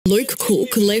Luke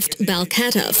Cook left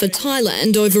Bagnato for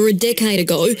Thailand over a decade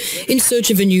ago in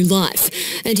search of a new life.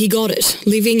 And he got it,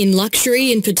 living in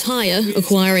luxury in Pattaya,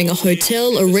 acquiring a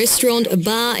hotel, a restaurant, a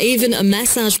bar, even a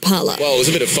massage parlour. Well, it was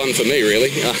a bit of fun for me, really.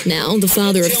 Now, the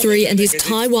father of three and his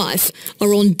Thai wife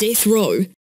are on death row.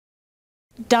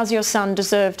 Does your son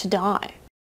deserve to die?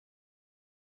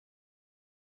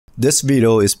 This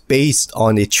video is based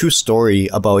on a true story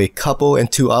about a couple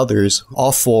and two others.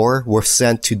 All four were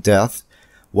sent to death.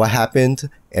 What happened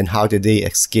and how did they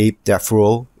escape death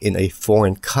row in a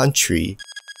foreign country?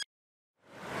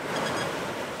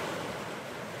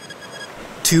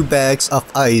 2 bags of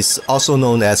ice, also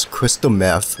known as crystal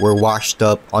meth, were washed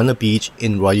up on a beach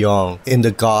in Rayong in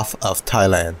the Gulf of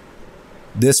Thailand.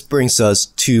 This brings us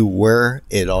to where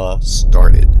it all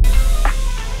started.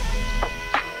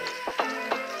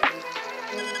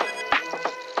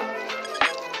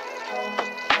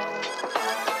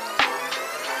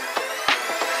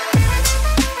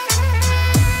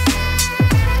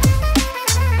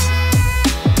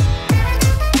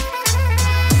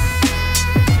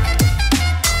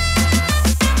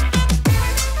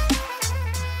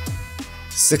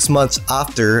 Six months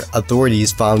after,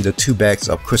 authorities found the 2 bags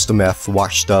of crystal meth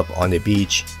washed up on a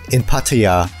beach. In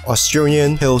Pattaya,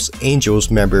 Australian Hells Angels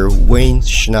member Wayne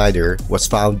Schneider was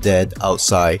found dead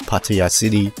outside Pattaya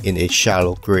City in a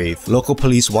shallow grave. Local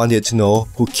police wanted to know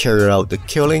who carried out the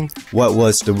killing, what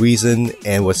was the reason,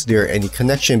 and was there any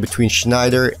connection between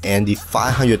Schneider and the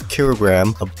 500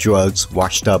 kilograms of drugs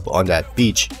washed up on that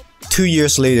beach. 2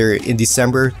 years later, in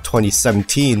December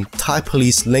 2017, Thai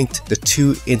police linked the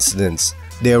two incidents.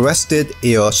 They arrested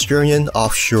an Australian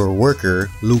offshore worker,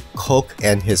 Luke Cook,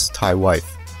 and his Thai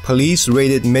wife. Police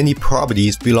raided many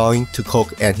properties belonging to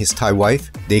Cook and his Thai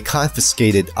wife. They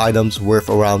confiscated items worth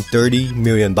around 30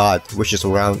 million baht, which is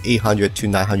around 800 to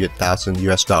 900,000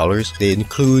 US dollars. They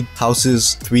include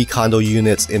houses, 3 condo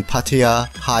units in Pattaya,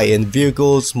 high-end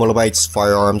vehicles, motorbikes,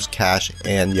 firearms, cash,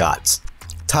 and yachts.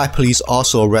 Thai police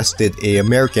also arrested an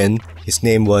American. His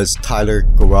name was Tyler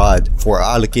Gerard, for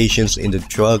allegations in the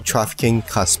drug trafficking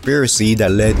conspiracy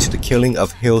that led to the killing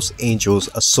of Hells Angels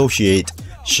associate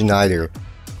Schneider.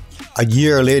 A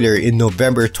year later, in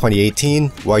November 2018,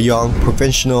 Rayong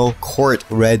Provincial Court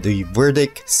read the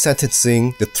verdict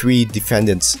sentencing the 3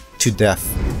 defendants to death.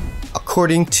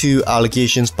 According to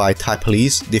allegations by Thai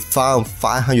police, they found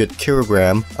 500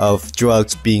 kilograms of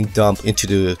drugs being dumped into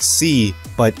the sea,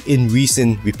 but in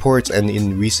recent reports and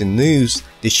in recent news,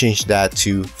 they changed that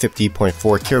to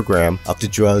 50.4 kilograms of the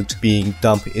drugs being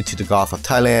dumped into the Gulf of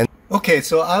Thailand. Okay,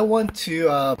 so I want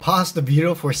to pause the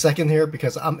video for a second here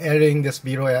because I'm editing this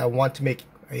video and I want to make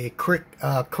a quick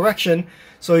correction.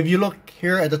 So if you look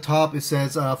here at the top, it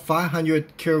says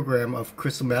 500 kilograms of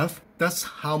crystal meth. That's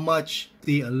how much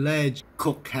the alleged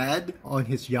Cook had on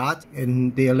his yacht,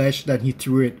 and they allege that he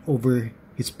threw it over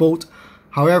his boat.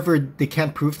 However, they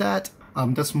can't prove that.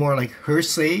 That's more like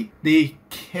hearsay. They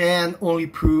can only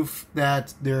prove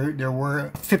that there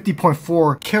were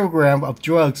 50.4 kilograms of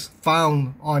drugs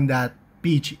found on that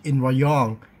beach in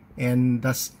Rayong, and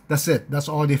that's it. That's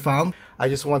all they found. I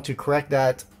just want to correct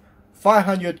that.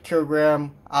 500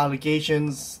 kilogram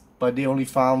allegations, but they only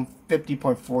found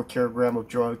 50.4 kilograms of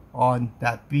drug on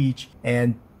that beach.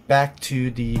 And back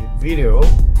to the video.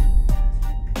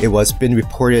 It was been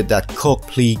reported that Cook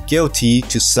pleaded guilty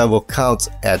to several counts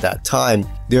at that time.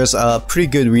 There's a pretty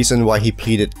good reason why he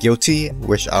pleaded guilty,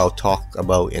 which I'll talk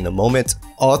about in a moment.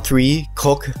 All 3,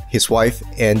 Cook, his wife,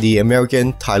 and the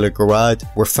American Tyler Gerard,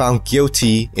 were found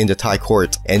guilty in the Thai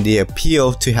court, and they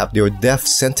appealed to have their death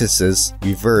sentences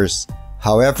reversed.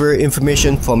 However,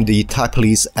 information from the Thai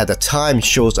police at the time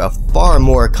shows a far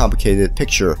more complicated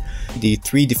picture. The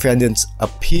 3 defendants'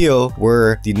 appeal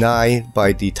were denied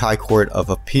by the Thai Court of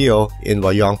Appeal in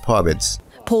Rayong province.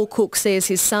 Paul Cook says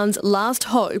his son's last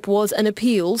hope was an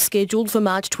appeal scheduled for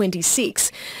March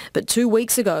 26. But 2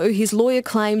 weeks ago, his lawyer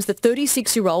claims the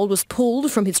 36-year-old was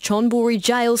pulled from his Chonburi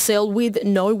jail cell with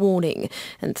no warning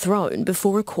and thrown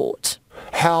before a court.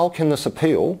 How can this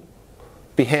appeal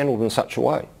be handled in such a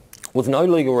way? With no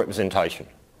legal representation,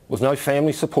 with no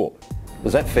family support.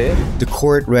 Is that fair? The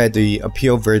court read the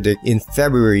appeal verdict in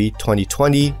February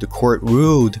 2020. The court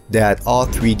ruled that all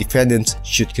 3 defendants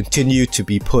should continue to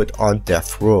be put on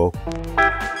death row.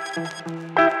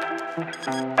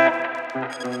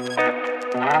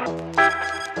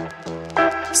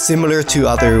 Similar to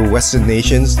other Western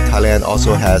nations, Thailand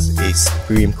also has a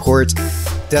Supreme Court.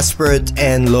 Desperate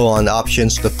and low on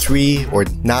options, the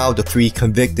 3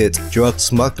 convicted drug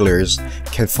smugglers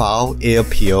can file an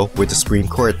appeal with the Supreme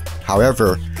Court.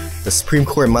 However, the Supreme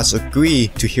Court must agree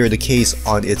to hear the case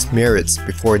on its merits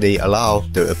before they allow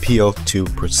the appeal to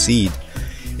proceed.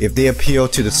 If they appeal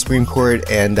to the Supreme Court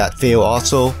and that fail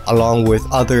also, along with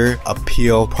other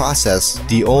appeal process,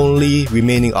 the only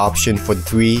remaining option for the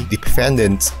three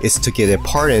defendants is to get a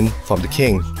pardon from the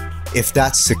king. If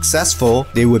that's successful,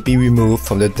 they would be removed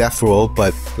from the death row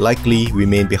but likely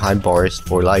remain behind bars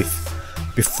for life.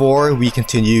 Before we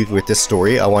continue with this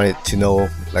story, I wanted to know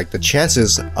the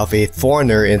chances of a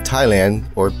foreigner in Thailand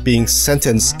or being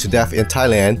sentenced to death in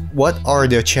Thailand. What are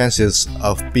their chances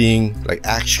of being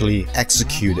actually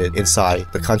executed inside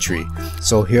the country?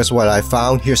 So here's what I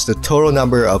found. Here's the total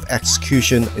number of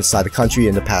execution inside the country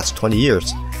in the past 20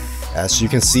 years. As you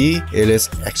can see, it is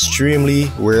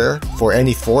extremely rare for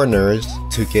any foreigners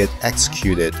to get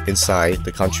executed inside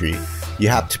the country. You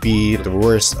have to be the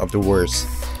worst of the worst.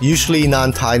 Usually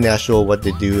non-Thai national, what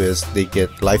they do is they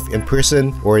get life in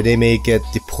prison, or they may get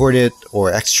deported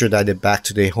or extradited back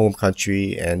to their home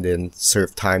country and then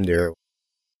serve time there.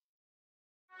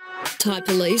 Thai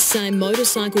police say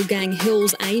motorcycle gang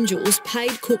Hells Angels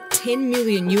paid Cook $10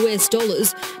 million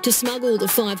to smuggle the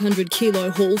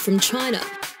 500-kilo haul from China.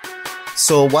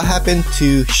 So what happened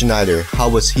to Schneider? How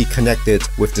was he connected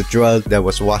with the drug that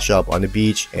was washed up on the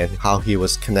beach, and how he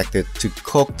was connected to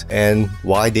Cook, and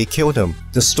why they killed him?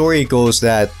 The story goes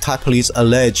that Thai police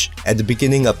allege at the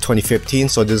beginning of 2015,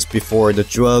 so this is before the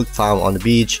drug found on the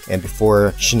beach and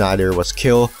before Schneider was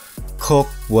killed, Cook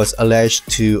was alleged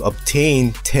to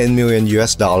obtain $10 million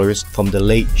from the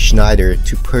late Schneider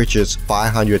to purchase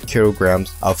 500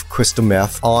 kilograms of crystal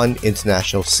meth on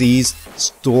international seas,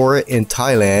 store in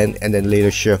Thailand, and then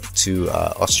later shipped to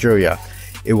Australia.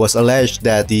 It was alleged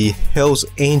that the Hells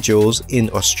Angels in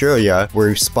Australia were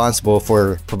responsible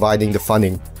for providing the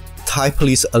funding. Thai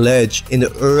police allege in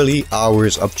the early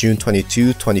hours of June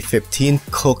 22, 2015,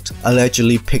 Cook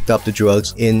allegedly picked up the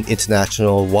drugs in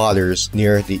international waters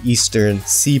near the eastern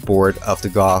seaboard of the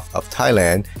Gulf of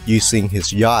Thailand using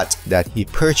his yacht that he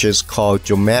purchased called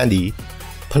Jomandi.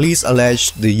 Police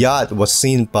allege the yacht was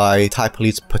seen by Thai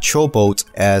police patrol boat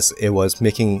as it was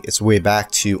making its way back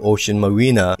to Ocean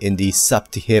Marina in the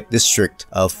Saptihip district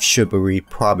of Chonburi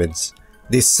province.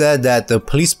 They said that the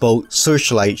police boat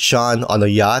searchlight shone on the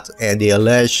yacht, and they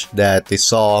alleged that they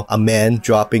saw a man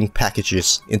dropping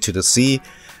packages into the sea.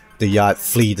 The yacht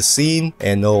fled the scene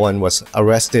and no one was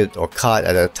arrested or caught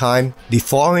at the time. The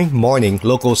following morning,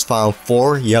 locals found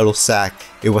 4 yellow sacks.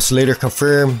 It was later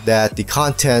confirmed that the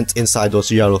content inside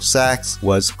those yellow sacks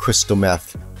was crystal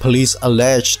meth. Police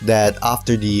alleged that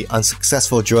after the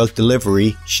unsuccessful drug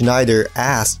delivery, Schneider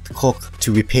asked Cook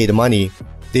to repay the money.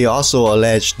 They also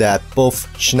alleged that both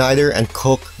Schneider and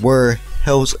Cook were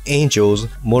Hells Angels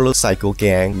motorcycle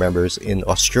gang members in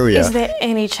Australia. Is there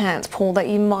any chance, Paul, that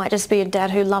you might just be a dad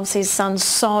who loves his son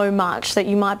so much that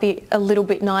you might be a little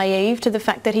bit naive to the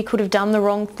fact that he could have done the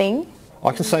wrong thing?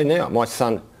 I can say now, my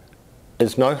son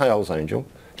is no Hells Angel.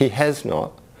 He has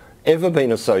not ever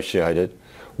been associated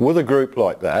with a group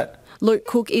like that. Luke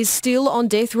Cook is still on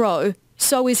death row,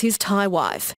 so is his Thai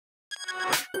wife.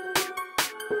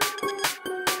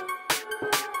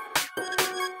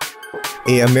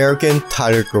 An American,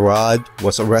 Tyler Gerard,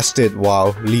 was arrested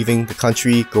while leaving the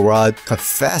country. Gerard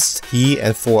confessed he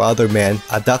and 4 other men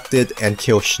abducted and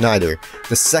killed Schneider.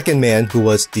 The second man who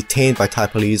was detained by Thai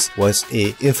police was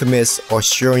an infamous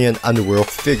Australian underworld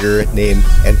figure named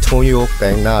Antonio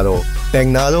Bagnato.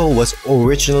 Bagnato was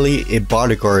originally a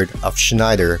bodyguard of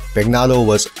Schneider. Bagnato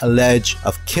was alleged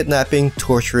of kidnapping,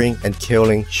 torturing, and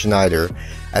killing Schneider.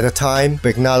 At the time,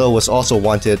 Bagnato was also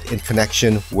wanted in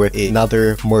connection with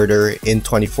another murder in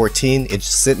 2014 in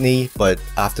Sydney, but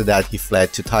after that he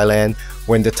fled to Thailand.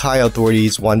 When the Thai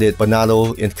authorities wanted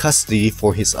Bagnato in custody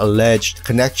for his alleged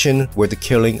connection with the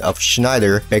killing of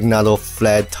Schneider, Bagnato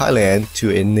fled Thailand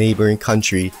to a neighboring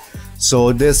country.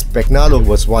 So this Bagnato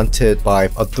was wanted by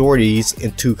authorities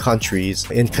in 2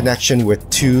 countries in connection with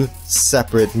 2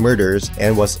 separate murders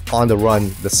and was on the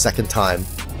run the second time.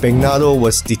 Bagnato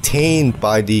was detained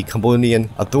by the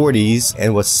Cambodian authorities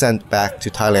and was sent back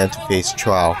to Thailand to face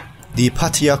trial. The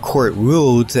Pattaya court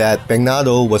ruled that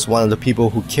Bagnato was one of the people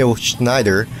who killed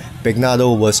Schneider.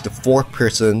 Bagnato was the 4th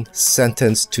person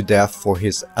sentenced to death for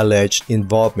his alleged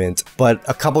involvement, but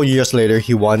a couple years later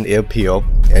he won an appeal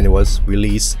and was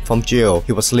released from jail.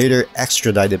 He was later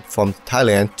extradited from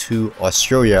Thailand to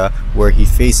Australia, where he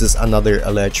faces another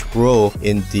alleged role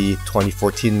in the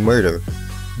 2014 murder.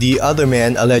 The other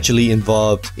man allegedly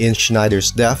involved in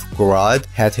Schneider's death, Gerard,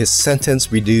 had his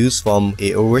sentence reduced from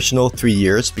an original 3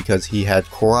 years because he had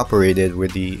cooperated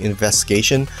with the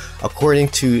investigation. According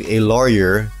to a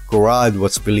lawyer, Gerard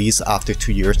was released after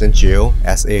 2 years in jail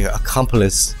as an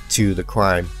accomplice to the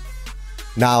crime.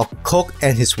 Now, Cook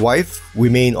and his wife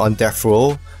remain on death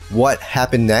row. What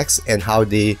happened next and how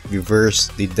they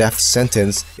reversed the death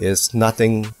sentence is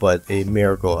nothing but a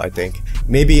miracle, I think.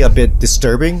 Maybe a bit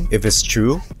disturbing if it's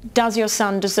true. Does your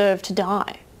son deserve to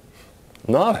die?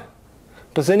 No.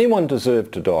 Does anyone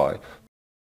deserve to die?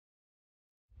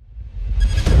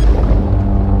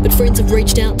 But friends have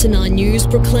reached out to 9 News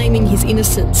proclaiming his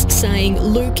innocence, saying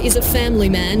Luke is a family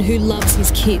man who loves his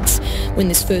kids. When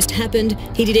this first happened,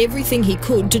 he did everything he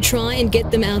could to try and get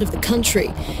them out of the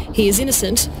country. He is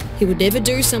innocent. He would never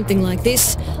do something like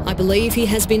this. I believe he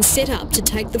has been set up to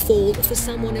take the fall for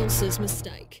someone else's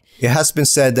mistake. It has been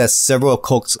said that several of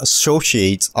Cook's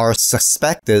associates are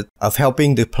suspected of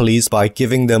helping the police by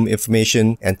giving them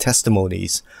information and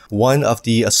testimonies. One of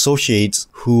the associates,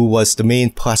 who was the main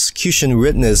prosecution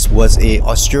witness, was an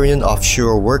Australian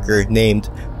offshore worker named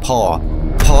Paul.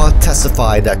 Paul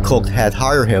testified that Cook had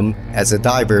hired him as a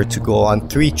diver to go on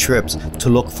 3 trips to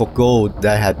look for gold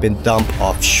that had been dumped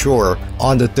offshore.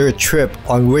 On the 3rd trip,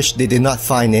 on which they did not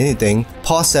find anything,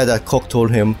 Paul said that Cook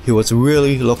told him he was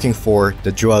really looking for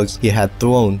the drugs he had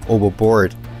thrown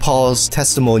overboard. Paul's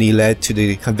testimony led to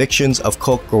the convictions of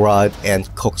Cook, Gerard,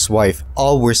 and Cook's wife.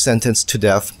 All were sentenced to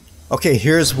death. Okay,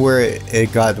 here's where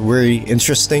it got very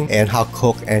interesting and how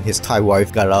Cook and his Thai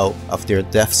wife got out of their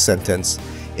death sentence.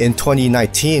 In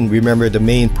 2019, remember the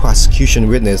main prosecution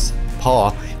witness,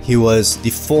 Paul, he was the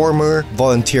former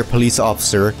volunteer police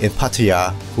officer in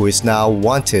Pattaya who is now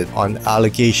wanted on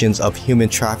allegations of human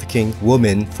trafficking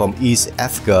women from East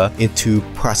Africa into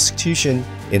prostitution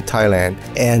in Thailand.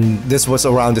 And this was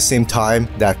around the same time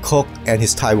that Cook and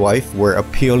his Thai wife were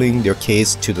appealing their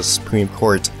case to the Supreme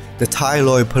Court. The Thai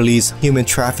Loyal Police Human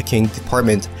Trafficking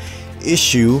Department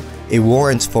issued a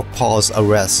warrant for Paul's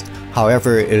arrest.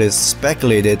 However, it is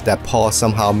speculated that Paul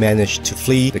somehow managed to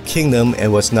flee the kingdom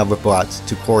and was never brought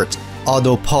to court.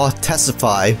 Although Paul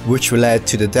testified, which led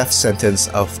to the death sentence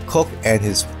of Cook and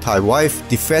his Thai wife,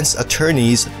 defense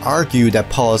attorneys argue that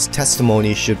Paul's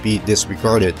testimony should be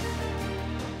disregarded.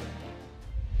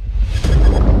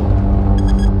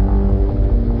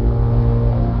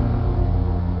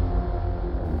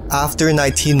 After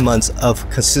 19 months of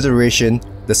consideration,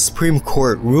 the Supreme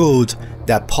Court ruled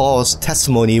that Paul's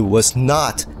testimony was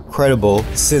not credible.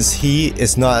 Since he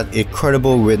is not a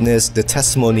credible witness, the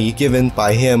testimony given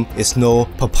by him is no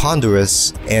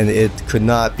preponderance and it could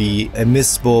not be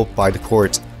admissible by the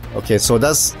court. Okay, so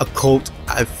that's a quote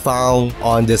I found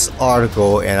on this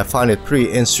article, and I found it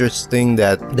pretty interesting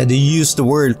that they use the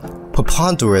word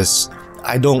preponderance.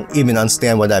 I don't even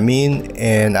understand what that means,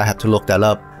 and I have to look that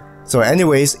up. So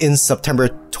anyways, in September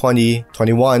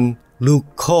 2021, Luke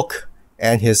Cook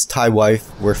and his Thai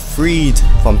wife were freed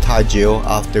from Thai jail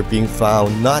after being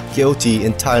found not guilty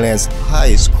in Thailand's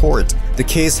highest court. The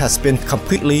case has been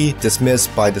completely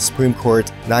dismissed by the Supreme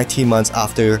Court 19 months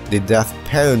after the death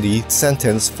penalty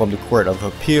sentence from the Court of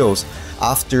Appeals.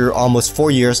 After almost 4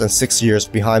 years and 6 years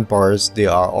behind bars, they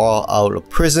are all out of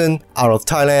prison, out of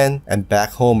Thailand, and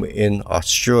back home in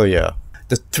Australia.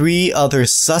 The 3 other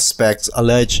suspects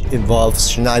alleged involved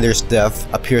Schneider's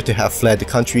death appear to have fled the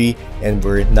country and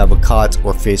were never caught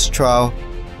or faced trial.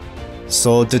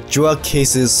 So the drug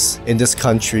cases in this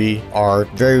country are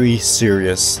very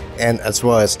serious, and as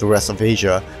well as the rest of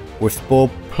Asia, with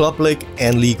both public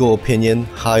and legal opinion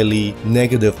highly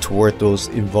negative toward those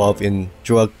involved in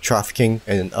drug trafficking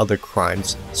and other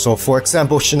crimes. So for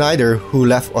example, Schneider, who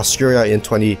left Australia in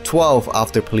 2012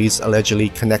 after police allegedly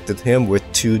connected him with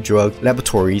 2 drug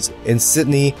laboratories in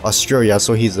Sydney, Australia,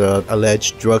 so he's an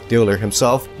alleged drug dealer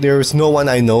himself. There is no one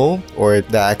I know or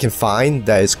that I can find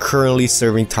that is currently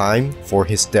serving time for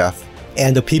his death.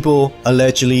 And the people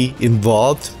allegedly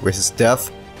involved with his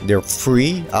death, they're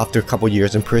free after a couple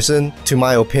years in prison. To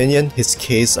my opinion, his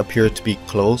case appeared to be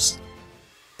closed.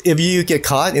 If you get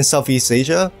caught in Southeast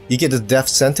Asia, you get a death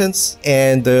sentence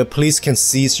and the police can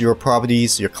seize your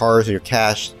properties, your cars, your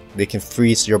cash. They can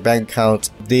freeze your bank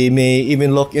account. They may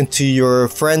even look into your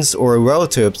friends or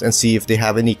relatives and see if they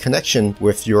have any connection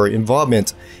with your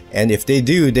involvement. And if they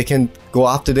do, they can go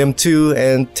after them too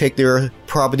and take their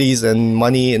properties and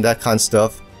money and that kind of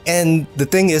stuff. And the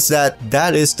thing is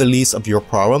that is the least of your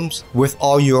problems. With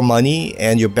all your money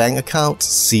and your bank account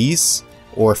seized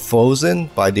or frozen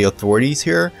by the authorities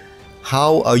here,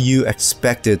 how are you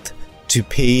expected to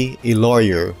pay a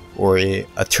lawyer or an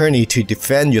attorney to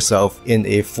defend yourself in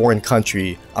a foreign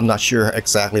country? I'm not sure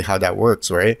exactly how that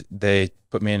works, right? They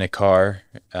put me in a car,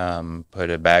 put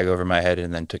a bag over my head,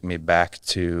 and then took me back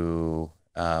to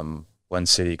one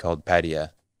city called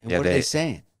Pattaya. And what are they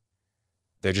saying?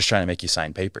 They're just trying to make you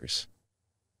sign papers.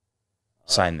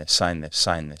 Sign this, sign this,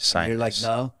 sign this, sign this. You're like,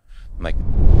 no? I'm like...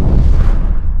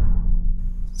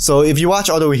 So if you watch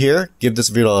all the way here, give this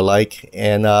video a like,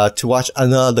 and to watch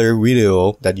another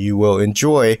video that you will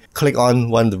enjoy, click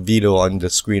on one of the video on the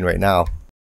screen right now.